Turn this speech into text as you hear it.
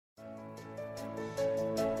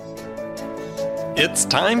It's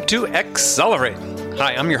time to accelerate.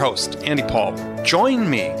 Hi, I'm your host, Andy Paul. Join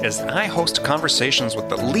me as I host conversations with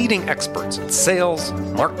the leading experts in sales,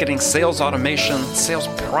 marketing, sales automation, sales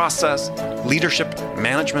process, leadership,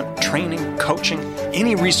 management, training, coaching,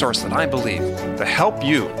 any resource that I believe to help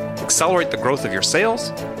you accelerate the growth of your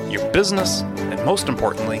sales, your business, and most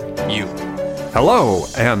importantly, you. Hello,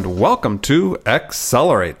 and welcome to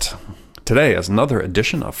Accelerate. Today is another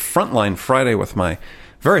edition of Frontline Friday with my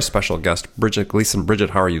very special guest, Bridget Gleason.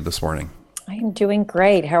 Bridget, how are you this morning? I am doing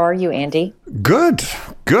great. How are you, Andy? Good.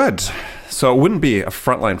 So it wouldn't be a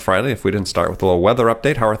Frontline Friday if we didn't start with a little weather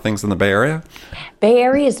update. How are things in the Bay Area? Bay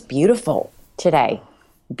Area is beautiful today.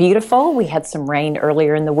 Beautiful. We had some rain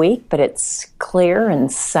earlier in the week, but it's clear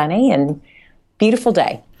and sunny and beautiful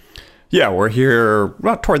day. Yeah, we're here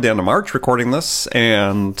toward the end of March recording this.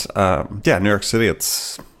 And New York City,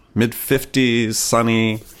 it's mid-50s,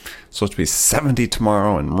 sunny. Supposed to be 70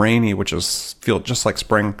 tomorrow and rainy, which feels just like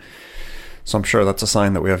spring. So I'm sure that's a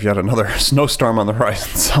sign that we have yet another snowstorm on the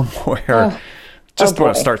horizon somewhere. Just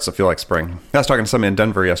when it starts to feel like spring. I was talking to somebody in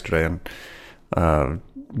Denver yesterday, and a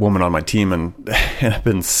woman on my team, and it had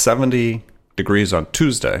been 70 degrees on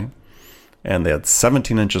Tuesday, and they had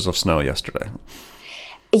 17 inches of snow yesterday.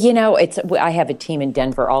 You know, I have a team in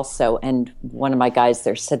Denver also, and one of my guys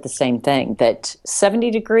there said the same thing, that 70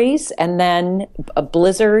 degrees and then a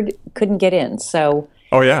blizzard, couldn't get in. So,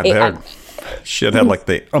 oh yeah, she had like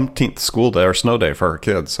the umpteenth school day or snow day for her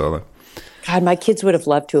kids. So, God, my kids would have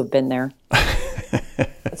loved to have been there.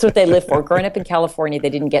 That's what they live for. Growing up in California, they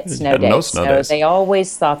didn't get snow days. No snow days. They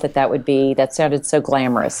always thought that sounded so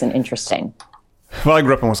glamorous and interesting. Well, I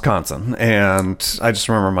grew up in Wisconsin, and I just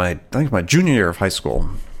remember I think my junior year of high school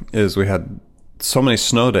is we had so many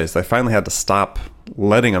snow days. They finally had to stop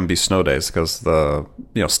letting them be snow days because the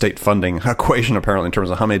state funding equation apparently in terms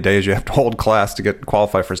of how many days you have to hold class to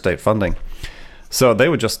qualify for state funding. So they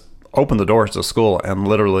would just open the doors to school, and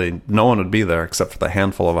literally no one would be there except for the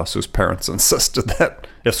handful of us whose parents insisted that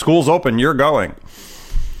if school's open, you're going.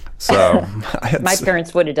 So my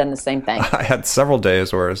parents would have done the same thing. I had several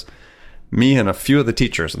days where it was me and a few of the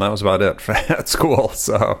teachers, and that was about it at school.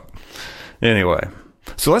 So anyway,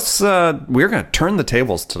 so we're going to turn the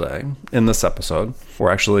tables today in this episode, where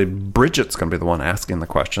actually Bridget's going to be the one asking the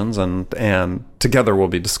questions, and together we'll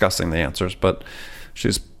be discussing the answers, but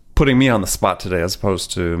she's putting me on the spot today as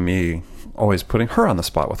opposed to me always putting her on the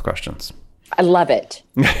spot with questions. I love it.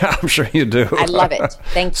 Yeah, I'm sure you do. I love it.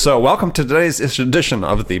 Thank you. So welcome to today's edition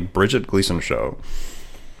of the Bridget Gleason Show.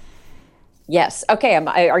 Yes. Okay.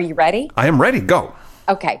 Are you ready? I am ready. Go.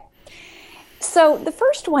 Okay. So the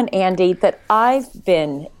first one, Andy, that I've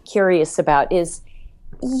been curious about is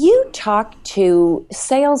you talk to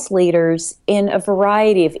sales leaders in a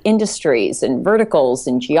variety of industries and verticals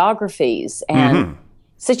and geographies and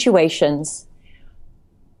situations.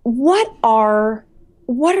 What are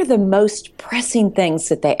the most pressing things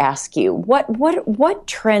that they ask you? What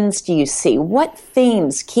trends do you see? What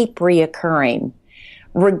themes keep reoccurring?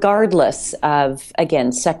 Regardless of,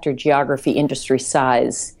 again, sector, geography, industry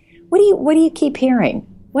size, what do you keep hearing?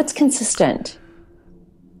 What's consistent?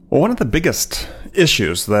 Well, one of the biggest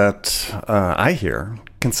issues that I hear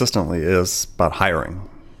consistently is about hiring.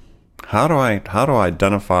 How do I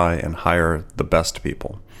identify and hire the best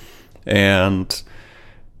people? And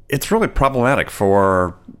it's really problematic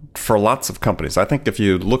for lots of companies. I think if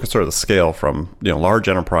you look at sort of the scale from large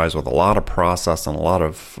enterprise with a lot of process and a lot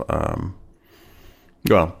of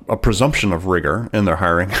a presumption of rigor in their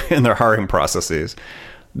hiring processes,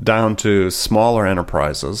 down to smaller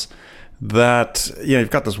enterprises, that you've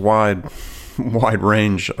got this wide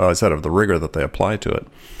range, of the rigor that they apply to it.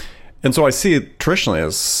 And so I see it traditionally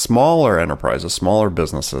as smaller enterprises, smaller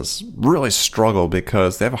businesses really struggle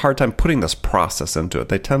because they have a hard time putting this process into it.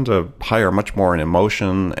 They tend to hire much more in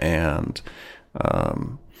emotion and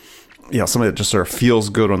somebody that just sort of feels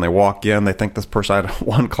good when they walk in. They think this person. I had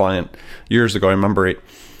one client years ago. I remember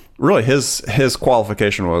really his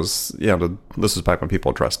qualification was, this is back when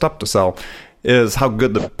people dressed up to sell, is how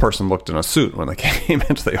good the person looked in a suit when they came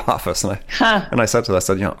into the office. And I said to them, I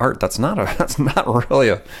said, Art, that's not really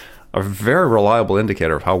a very reliable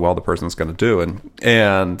indicator of how well the person's going to do.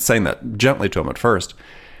 And saying that gently to him at first,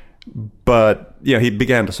 but he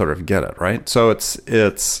began to sort of get it, right? So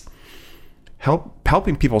it's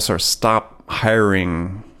helping people sort of stop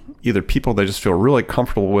hiring either people they just feel really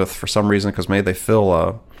comfortable with for some reason because maybe they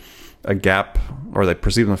fill a gap, or they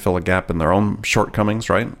perceive them to fill a gap in their own shortcomings,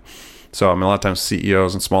 right? So a lot of times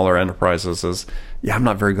CEOs and smaller enterprises is, I'm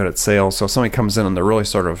not very good at sales. So if somebody comes in and they're really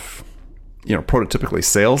sort of, prototypically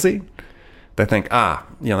salesy, they think,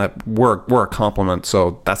 that we're a compliment,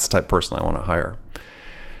 so that's the type of person I want to hire.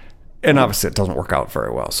 And obviously it doesn't work out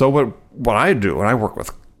very well. So what I do when I work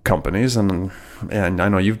with companies, and I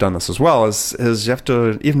know you've done this as well, is you have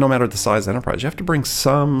to, even no matter the size of the enterprise, you have to bring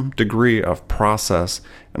some degree of process,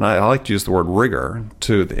 and I like to use the word rigor,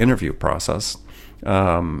 to the interview process,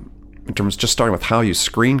 in terms of just starting with how you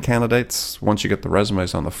screen candidates once you get the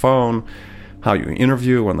resumes on the phone, how you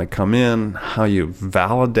interview when they come in, how you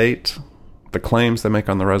validate the claims they make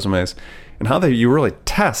on the resumes, and how you really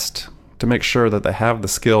test to make sure that they have the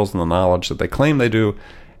skills and the knowledge that they claim they do,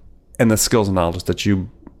 and the skills and knowledge that you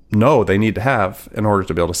know they need to have in order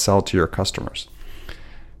to be able to sell to your customers.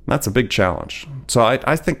 And that's a big challenge. So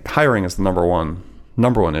I think hiring is the number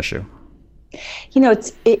one issue.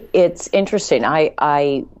 It's interesting.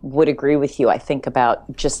 I would agree with you. I think about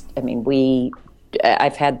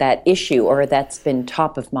I've had that issue, or that's been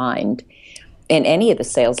top of mind in any of the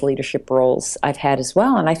sales leadership roles I've had as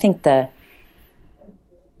well. And I think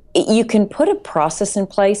you can put a process in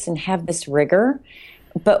place and have this rigor,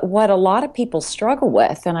 but what a lot of people struggle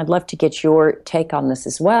with, and I'd love to get your take on this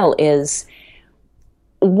as well, is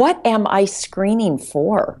what am I screening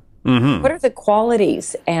for? Mm-hmm. What are the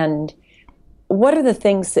qualities and what are the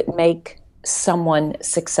things that make someone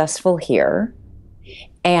successful here?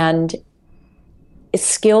 And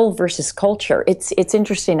skill versus culture. It's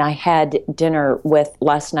interesting. I had dinner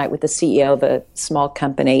last night with the CEO of a small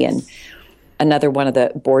company and another one of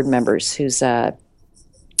the board members who's a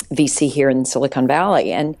VC here in Silicon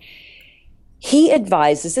Valley. And he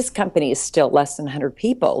advises, this company is still less than 100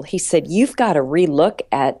 people. He said, you've got to relook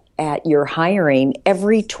at your hiring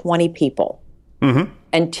every 20 people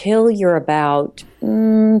until you're about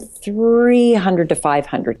 300 to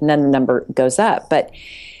 500, and then the number goes up. But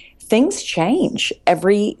things change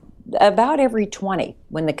about every 20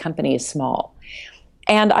 when the company is small.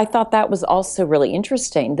 And I thought that was also really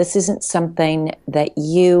interesting. This isn't something that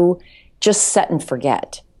you just set and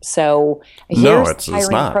forget. So here's the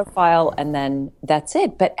hiring profile, and then that's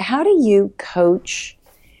it. But how do you coach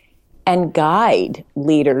and guide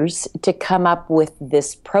leaders to come up with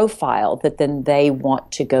this profile that then they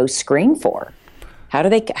want to go screen for? How do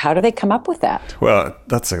they come up with that? Well,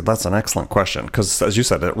 that's an excellent question, because as you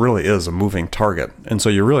said, it really is a moving target, and so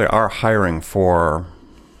you really are hiring for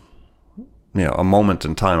a moment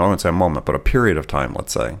in time. I wouldn't say a moment, but a period of time,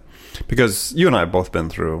 let's say, because you and I have both been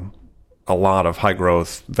through a lot of high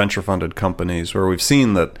growth venture funded companies where we've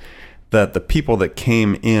seen that the people that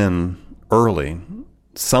came in early,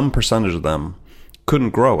 some percentage of them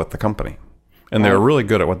couldn't grow with the company, and they were really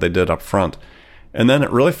good at what they did up front, and then it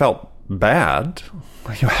really felt bad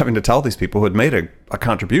having to tell these people who had made a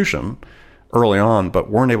contribution early on but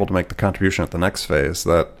weren't able to make the contribution at the next phase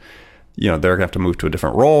that they're going to have to move to a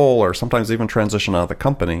different role or sometimes even transition out of the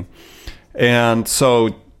company. And so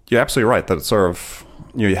you're absolutely right that it's sort of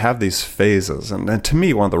you have these phases, and to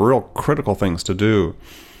me one of the real critical things to do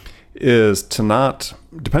is to not,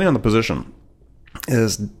 depending on the position,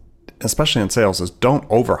 is especially in sales, is don't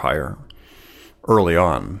overhire early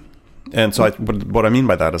on. And so what I mean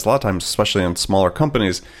by that is a lot of times, especially in smaller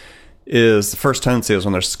companies, is the first tendency is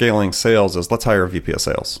when they're scaling sales is let's hire a VP of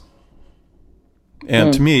sales.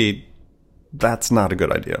 And to me, that's not a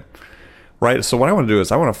good idea, right? So what I want to do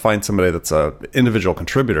is I want to find somebody that's an individual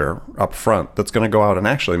contributor up front that's going to go out and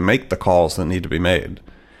actually make the calls that need to be made.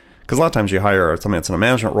 Because a lot of times you hire somebody that's in a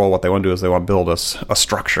management role, what they want to do is they want to build a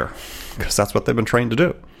structure, because that's what they've been trained to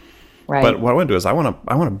do. Right. But what I want to do is I want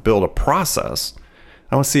to build a process.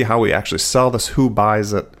 I want to see how we actually sell this, who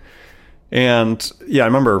buys it. And I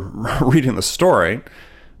remember reading the story,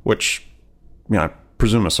 which I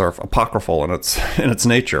presume is sort of apocryphal in its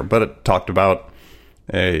nature, but it talked about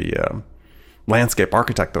a landscape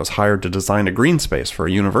architect that was hired to design a green space for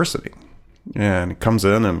a university. And he comes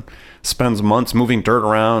in and spends months moving dirt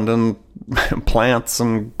around and plants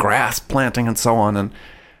and grass planting and so on. And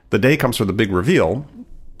the day comes for the big reveal,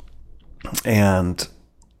 and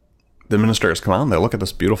the administrators come out and they look at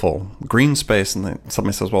this beautiful green space, and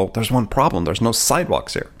somebody says, well, there's one problem. There's no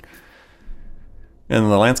sidewalks here. And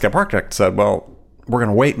the landscape architect said, well, we're going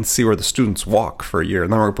to wait and see where the students walk for a year,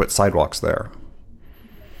 and then we're going to put sidewalks there.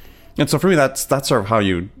 And so for me, that's sort of how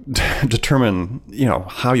you determine,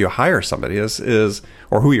 how you hire somebody is,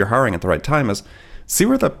 or who you're hiring at the right time is, see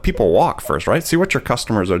where the people walk first, right? See what your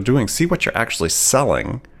customers are doing. See what you're actually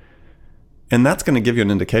selling. And that's going to give you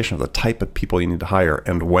an indication of the type of people you need to hire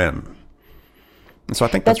and when. And so I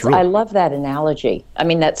think that's really... I love that analogy. I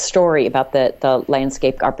mean, that story about the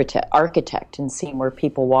landscape architect and seeing where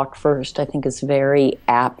people walk first, I think is very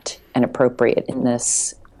apt and appropriate in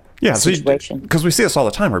this situation. Because we see this all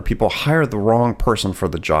the time where people hire the wrong person for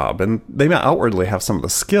the job, and they may outwardly have some of the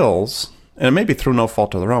skills And it may be through no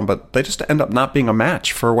fault of their own, but they just end up not being a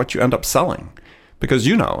match for what you end up selling. Because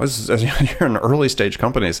as you're in early stage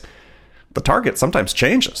companies, the target sometimes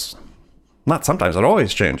changes. Not sometimes, it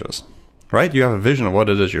always changes, right? You have a vision of what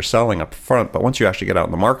it is you're selling up front, but once you actually get out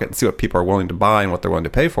in the market and see what people are willing to buy and what they're willing to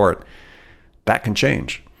pay for it, that can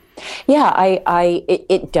change. Yeah,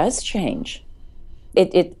 it does change.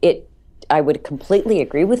 I would completely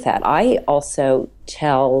agree with that. I also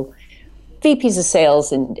tell VPs of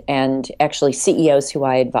sales and actually CEOs who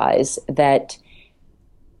I advise that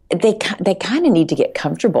they kind of need to get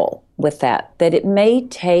comfortable with that it may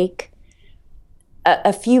take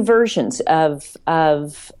a few versions of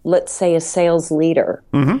let's say a sales leader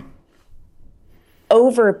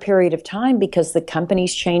over a period of time, because the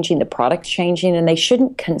company's changing, the product's changing, and they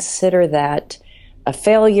shouldn't consider that a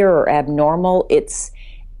failure or abnormal.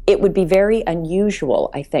 It would be very unusual,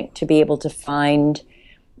 I think, to be able to find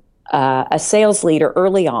a sales leader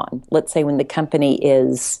early on, let's say when the company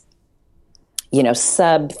is,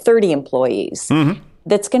 sub 30 employees,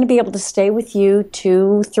 that's going to be able to stay with you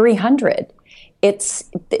to 300.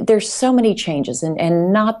 There's so many changes,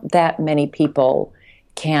 and not that many people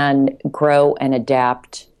can grow and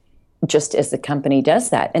adapt just as the company does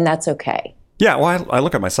that, and that's okay. Yeah, well, I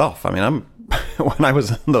look at myself. I mean, when I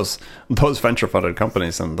was in those venture funded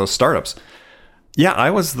companies and those startups, yeah, I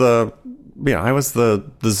was the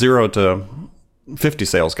 0 to 50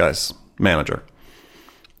 sales guys manager.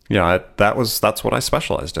 Yeah, that's what I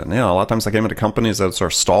specialized in. A lot of times I came into companies that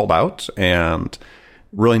sort of stalled out and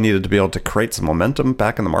really needed to be able to create some momentum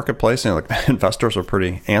back in the marketplace. Like the investors were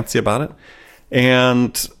pretty antsy about it,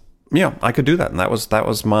 and I could do that, and that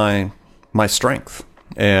was my strength.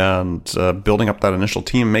 And building up that initial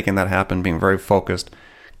team, making that happen, being very focused,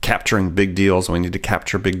 capturing big deals. We need to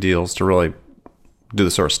capture big deals to really do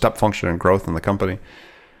the sort of step function and growth in the company.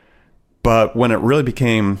 But when it really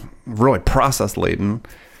became really process laden,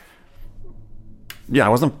 I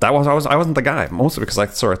wasn't the guy, mostly because I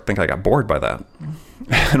sort of think I got bored by that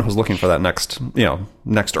and was looking for that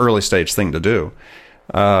next early stage thing to do.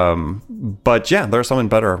 But there's someone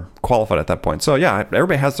better qualified at that point. So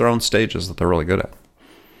everybody has their own stages that they're really good at.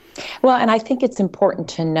 Well, and I think it's important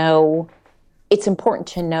to know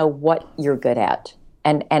what you're good at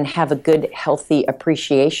and have a good, healthy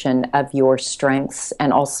appreciation of your strengths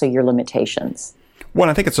and also your limitations. Well,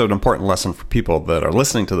 I think it's an important lesson for people that are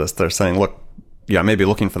listening to this. They're saying, look, maybe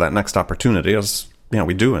looking for that next opportunity, as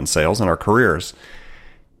we do in sales and our careers,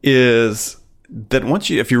 is that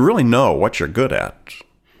if you really know what you're good at,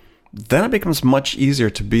 then it becomes much easier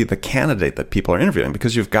to be the candidate that people are interviewing,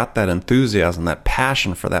 because you've got that enthusiasm, that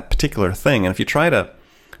passion for that particular thing. And if you try to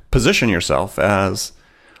position yourself as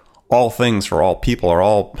all things for all people,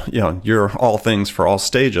 or you're all things for all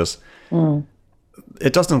stages,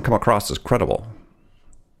 it doesn't come across as credible.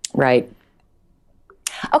 Right.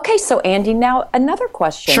 Okay, so Andy, now another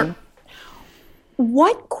question. Sure.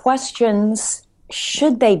 What questions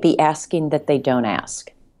should they be asking that they don't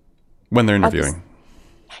ask when they're interviewing?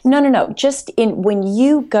 No. Just when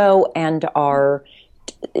you go and are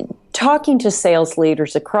talking to sales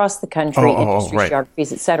leaders across the country, industry right.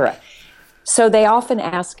 geographies, et cetera. So they often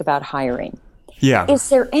ask about hiring. Yeah. Is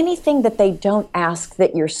there anything that they don't ask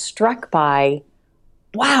that you're struck by,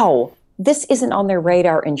 wow, this isn't on their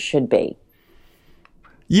radar and should be?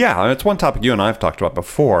 Yeah, it's one topic you and I have talked about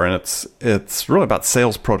before, and it's really about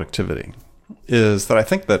sales productivity. Is that I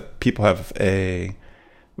think that people have a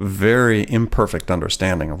very imperfect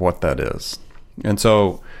understanding of what that is. And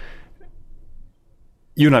so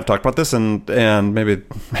you and I have talked about this, and maybe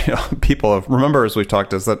people remember as we've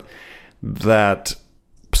talked, is that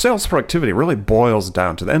sales productivity really boils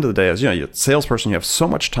down to the end of the day is, you're a salesperson, you have so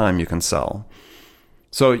much time you can sell.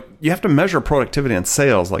 So you have to measure productivity in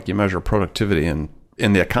sales like you measure productivity in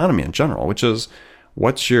the economy in general, which is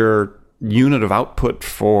what's your unit of output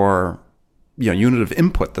for, unit of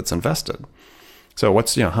input that's invested. So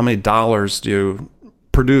what's, how many dollars do you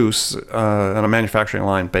produce on a manufacturing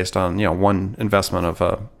line based on, one investment of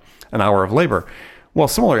an hour of labor? Well,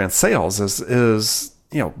 similarly in sales is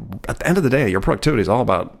at the end of the day, your productivity is all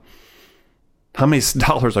about how many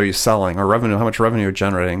dollars are you selling, or revenue, how much revenue you're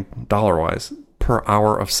generating dollar-wise per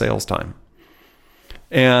hour of sales time.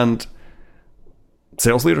 And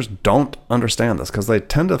sales leaders don't understand this, because they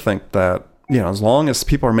tend to think that, as long as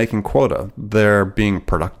people are making quota, they're being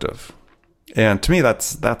productive. And to me,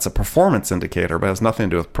 that's a performance indicator, but it has nothing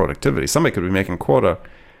to do with productivity. Somebody could be making quota,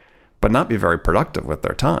 but not be very productive with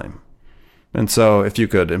their time. And so if you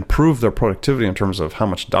could improve their productivity in terms of how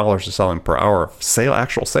much dollars they're selling per hour of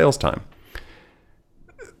actual sales time,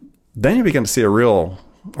 then you begin to see a real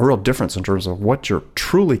difference in terms of what you're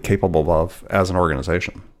truly capable of as an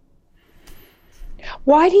organization.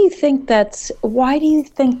 Why do you think that's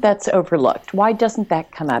overlooked? Why doesn't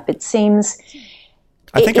that come up? It seems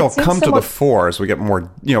I think it'll come to the fore as we get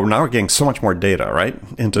more, now we're getting so much more data, right,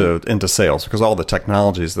 into sales, because all the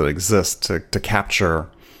technologies that exist to capture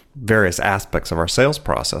various aspects of our sales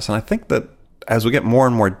process. And I think that as we get more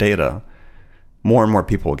and more data, more and more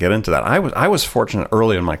people will get into that. I was fortunate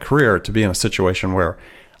early in my career to be in a situation where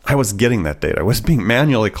I was getting that data. It was being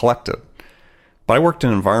manually collected. But I worked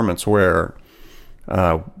in environments where, in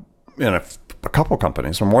a couple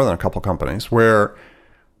companies, or more than a couple companies, where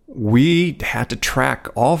we had to track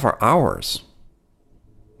all of our hours.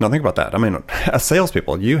 Now think about that. I mean, as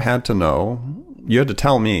salespeople, you had to know, you had to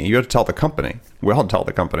tell me, you had to tell the company, we all had to tell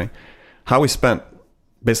the company how we spent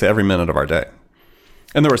basically every minute of our day.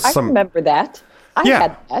 And there was I remember that. I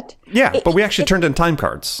had that. Yeah, but we actually turned in time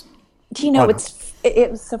cards. Do you know,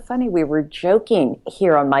 it was so funny. We were joking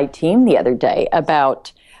here on my team the other day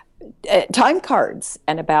about time cards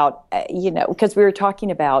and about, because we were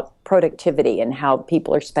talking about productivity and how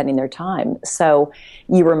people are spending their time. So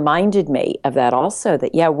you reminded me of that also,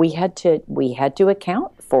 that, we had to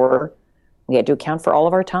account for all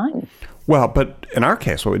of our time. Well, but in our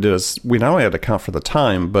case, what we did is we not only had to account for the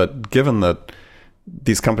time, but given that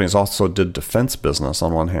these companies also did defense business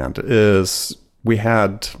on one hand, is we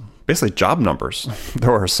had basically job numbers that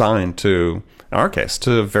were assigned to, in our case,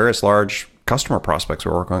 to various large customer prospects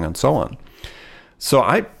we were working on and so on. So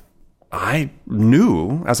I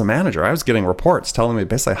knew as a manager, I was getting reports telling me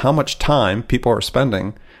basically how much time people are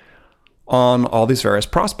spending on all these various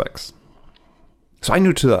prospects. So I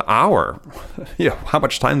knew to the hour, how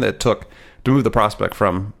much time that it took to move the prospect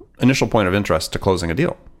from initial point of interest to closing a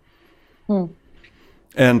deal.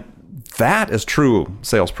 And that is true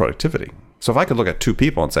sales productivity. So if I could look at two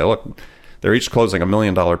people and say, look, they're each closing $1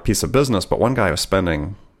 million piece of business, but one guy was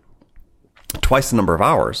spending twice the number of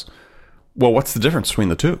hours. Well, what's the difference between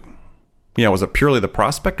the two? Was it purely the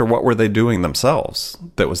prospect, or what were they doing themselves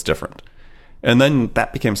that was different? And then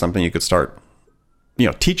that became something you could start,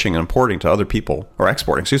 teaching and importing to other people, or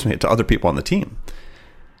exporting, to other people on the team.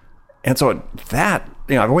 And so that,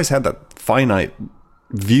 I've always had that finite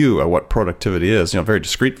view of what productivity is, a very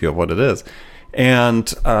discrete view of what it is.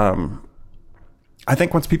 And I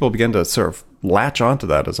think once people begin to sort of latch onto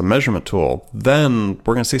that as a measurement tool, then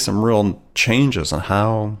we're going to see some real changes in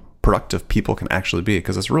how productive people can actually be,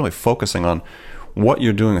 because it's really focusing on what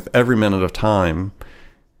you're doing with every minute of time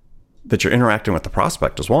that you're interacting with the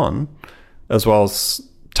prospect is one, as well as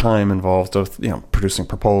time involved with producing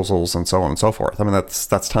proposals and so on and so forth. I mean,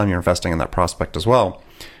 that's time you're investing in that prospect as well.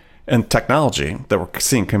 And technology that we're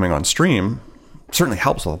seeing coming on stream certainly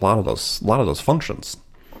helps with a lot of those functions.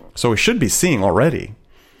 So we should be seeing already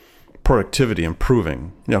productivity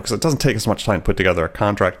improving, because it doesn't take as much time to put together a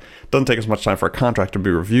contract. It doesn't take as much time for a contract to be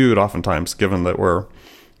reviewed oftentimes, given that we're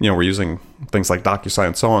using things like DocuSign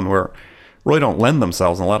and so on, where really don't lend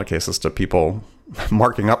themselves in a lot of cases to people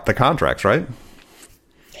marking up the contracts, right?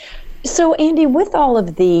 So Andy, with all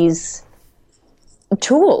of these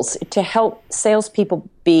tools to help salespeople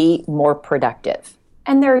be more productive,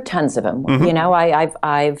 and there are tons of them.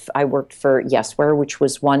 I worked for Yesware, which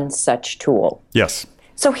was one such tool. Yes.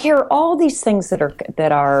 So here are all these things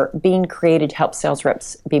that are being created to help sales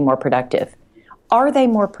reps be more productive. Are they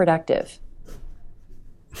more productive?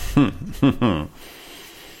 I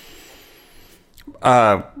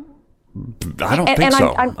don't think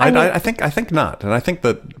so. I think not. And I think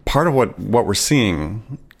that part of what we're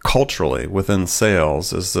seeing culturally within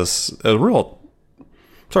sales is this a real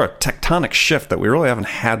sort of tectonic shift that we really haven't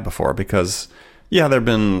had before, because there have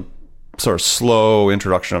been sort of slow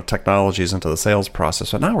introduction of technologies into the sales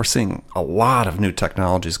process, but now we're seeing a lot of new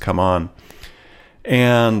technologies come on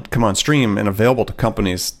stream and available to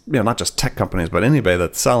companies, not just tech companies, but anybody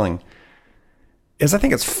that's selling. I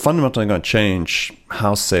think it's fundamentally going to change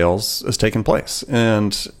how sales is taking place,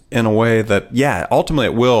 and in a way that ultimately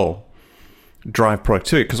it will drive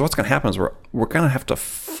productivity, because what's going to happen is we're going to have to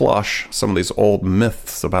flush some of these old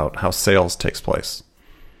myths about how sales takes place.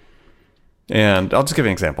 And I'll just give you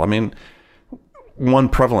an example. I mean, one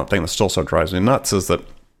prevalent thing that still so drives me nuts is that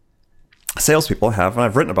salespeople have, and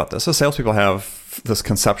I've written about this, salespeople have this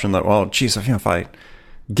conception that, well, geez, if I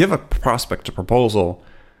give a prospect a proposal,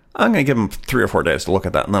 I'm going to give them 3 or 4 days to look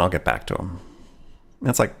at that, and then I'll get back to them. And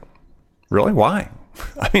it's like, really? Why?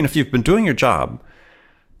 I mean, if you've been doing your job,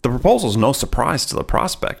 the proposal is no surprise to the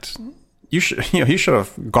prospect. You should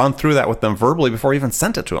have gone through that with them verbally before you even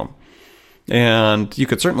sent it to them. And you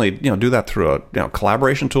could certainly, do that through a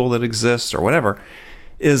collaboration tool that exists or whatever.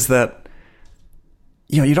 Is that,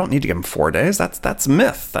 you don't need to give them 4 days. That's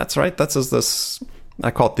myth. That's right. That's this,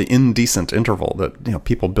 I call it the indecent interval that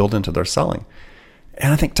people build into their selling.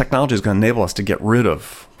 And I think technology is going to enable us to get rid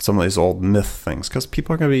of some of these old myth things, because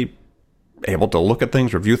people are going to be able to look at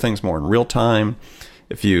things, review things more in real time.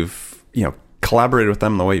 If you've, collaborated with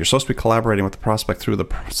them the way you're supposed to be collaborating with the prospect through the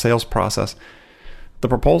sales process, the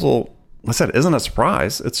proposal, like I said, isn't a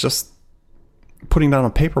surprise. It's just putting down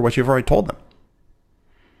on paper what you've already told them.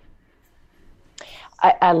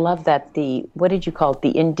 I love that. What did you call it?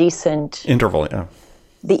 The indecent interval, yeah.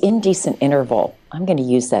 The indecent interval. I'm going to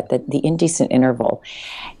use that. The indecent interval.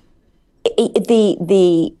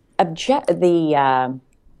 The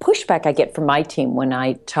pushback I get from my team when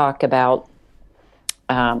I talk about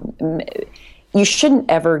you shouldn't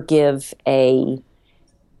ever give a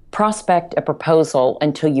prospect a proposal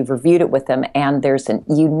until you've reviewed it with them, and there's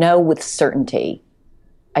with certainty.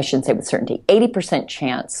 I shouldn't say with certainty. 80%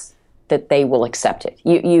 chance that they will accept it.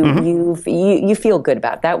 You feel good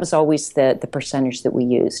about it. That was always the percentage that we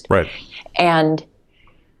used. Right. And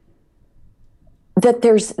that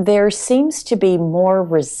there seems to be more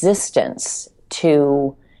resistance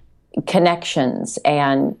to connections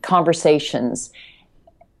and conversations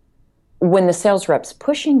when the sales rep's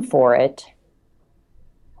pushing for it.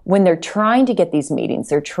 When they're trying to get these meetings,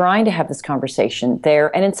 they're trying to have this conversation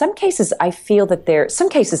there. And in some cases, I feel that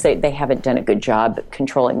they haven't done a good job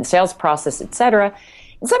controlling the sales process, et cetera.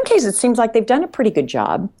 In some cases, it seems like they've done a pretty good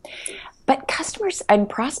job. But customers and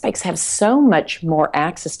prospects have so much more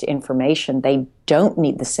access to information. They don't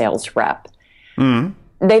need the sales rep.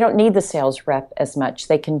 Mm-hmm. They don't need the sales rep as much.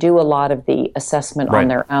 They can do a lot of the assessment on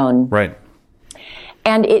their own. Right.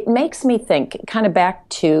 And it makes me think, kind of back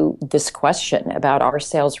to this question about, are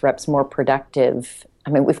sales reps more productive? I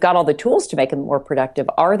mean, we've got all the tools to make them more productive.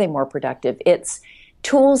 Are they more productive? It's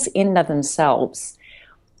tools in and of themselves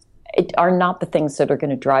are not the things that are going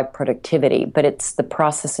to drive productivity, but it's the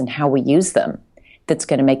process and how we use them that's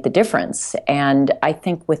going to make the difference. And I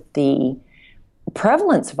think with the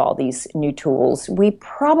prevalence of all these new tools, we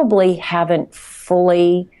probably haven't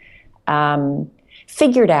fully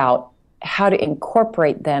figured out how to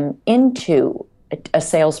incorporate them into a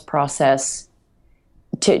sales process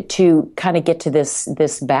to kind of get to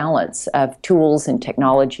this balance of tools and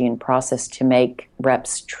technology and process to make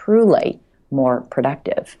reps truly more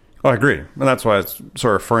productive. Oh, I agree. And that's why I was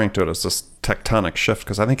sort of referring to it as this tectonic shift,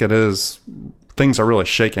 because I think it is, things are really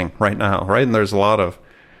shaking right now, right? And there's a lot of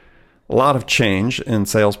change in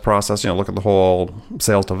sales process. Look at the whole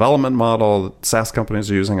sales development model that SaaS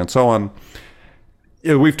companies are using and so on.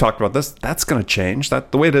 We've talked about this. That's going to change.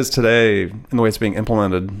 That the way it is today and the way it's being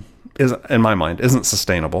implemented is, in my mind, isn't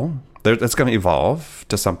sustainable. It's going to evolve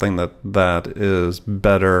to something that is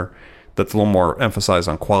better, that's a little more emphasized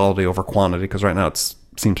on quality over quantity, because right now it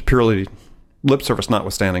seems purely, lip service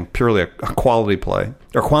notwithstanding, purely a quality play,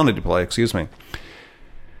 or quantity play, excuse me.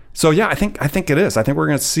 So yeah, I think it is. I think we're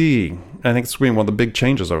going to see, I think it's going to be one of the big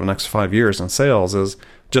changes over the next 5 years in sales is,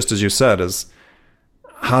 just as you said, is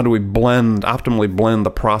how do we optimally blend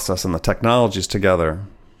the process and the technologies together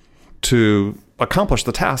to accomplish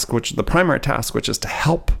the primary task, which is to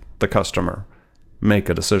help the customer make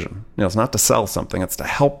a decision. It's not to sell something, it's to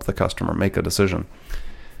help the customer make a decision.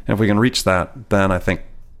 And if we can reach that, then I think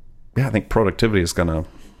productivity is going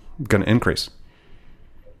to increase.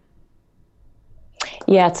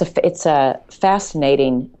 Yeah, it's a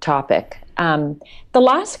fascinating topic. The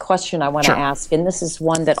last question I want to ask, and this is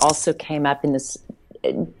one that also came up in this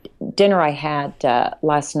dinner I had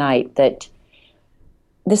last night, that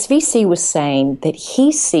this VC was saying that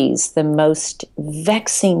he sees the most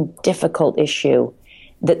vexing, difficult issue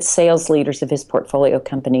that sales leaders of his portfolio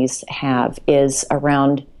companies have is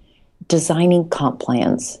around designing comp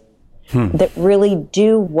plans that really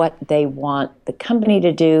do what they want the company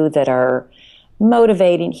to do, that are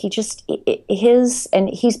motivating. And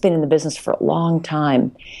he's been in the business for a long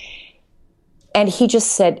time. And he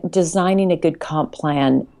just said designing a good comp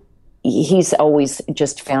plan, he's always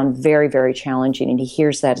just found very, very challenging, and he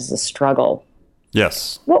hears that as a struggle.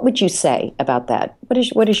 Yes. What would you say about that?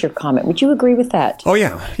 What is your comment? Would you agree with that? Oh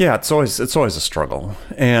yeah. It's always a struggle.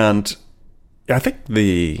 And I think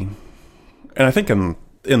in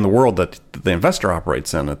the world that the investor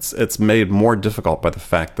operates in, it's made more difficult by the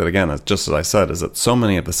fact that, again, just as I said, is that so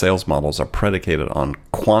many of the sales models are predicated on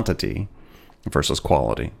quantity versus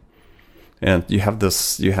quality. And you have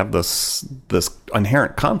this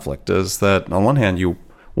inherent conflict, is that on one hand you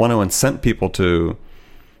want to incent people to,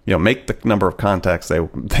 make the number of contacts they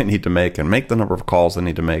need to make and make the number of calls they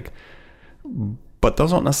need to make, but those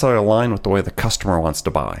don't necessarily align with the way the customer wants to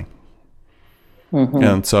buy. Mm-hmm.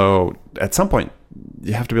 And so at some point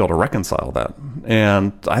you have to be able to reconcile that.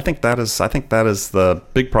 And I think that is the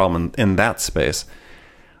big problem in that space.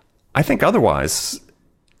 I think otherwise,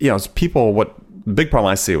 as people, what the big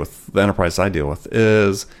problem I see with the enterprise I deal with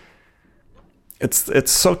is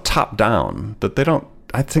it's so top down that they don't.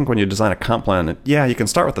 I think when you design a comp plan, yeah, you can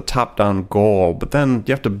start with the top down goal, but then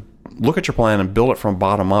you have to look at your plan and build it from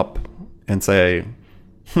bottom up and say,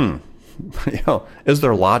 is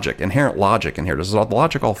there inherent logic in here? Does the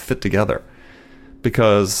logic all fit together?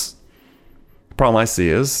 Because the problem I see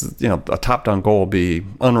is, a top-down goal will be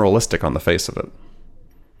unrealistic on the face of it.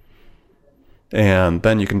 And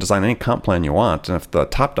then you can design any comp plan you want, and if the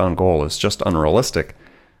top-down goal is just unrealistic,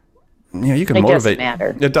 you can motivate. It doesn't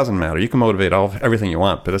matter. It doesn't matter. You can motivate everything you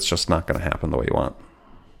want, but it's just not going to happen the way you want.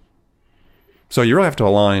 So you really have to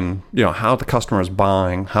align, how the customer is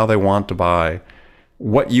buying, how they want to buy,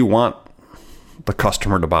 what you want the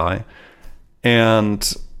customer to buy,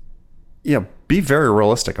 and be very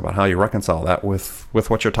realistic about how you reconcile that with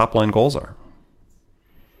what your top line goals are.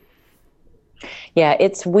 Yeah,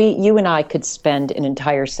 you and I could spend an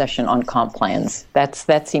entire session on comp plans.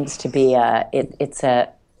 That seems to be it's a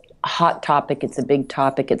hot topic. It's a big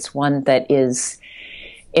topic. It's one that is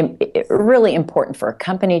really important for a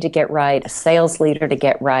company to get right, a sales leader to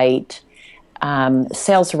get right.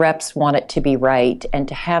 Sales reps want it to be right, and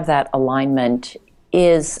to have that alignment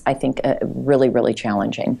is, I think, really, really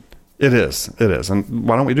challenging. It is. And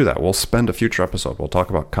why don't we do that? We'll spend a future episode. We'll talk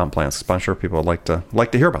about comp plans. I'm sure people would like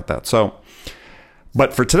to hear about that. So,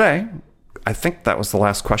 but for today, I think that was the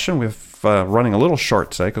last question. We're running a little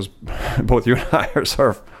short today because both you and I are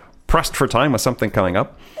sort of pressed for time with something coming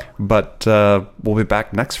up. But we'll be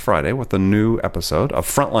back next Friday with a new episode of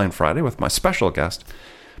Frontline Friday with my special guest,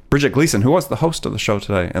 Bridget Gleason, who was the host of the show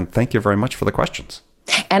today. And thank you very much for the questions.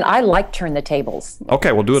 And I like Turn the Tables.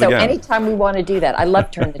 Okay, we'll do it again. So anytime we want to do that, I love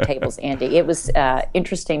Turn the Tables, Andy. It was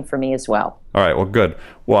interesting for me as well. All right, well, good.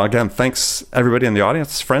 Well, again, thanks everybody in the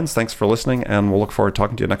audience. Friends, thanks for listening, and we'll look forward to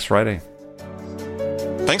talking to you next Friday.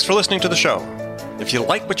 Thanks for listening to the show. If you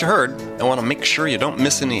like what you heard and want to make sure you don't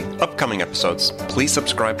miss any upcoming episodes, please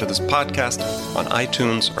subscribe to this podcast on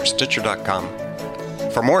iTunes or Stitcher.com.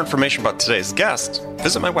 For more information about today's guest,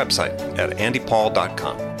 visit my website at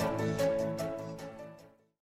andypaul.com.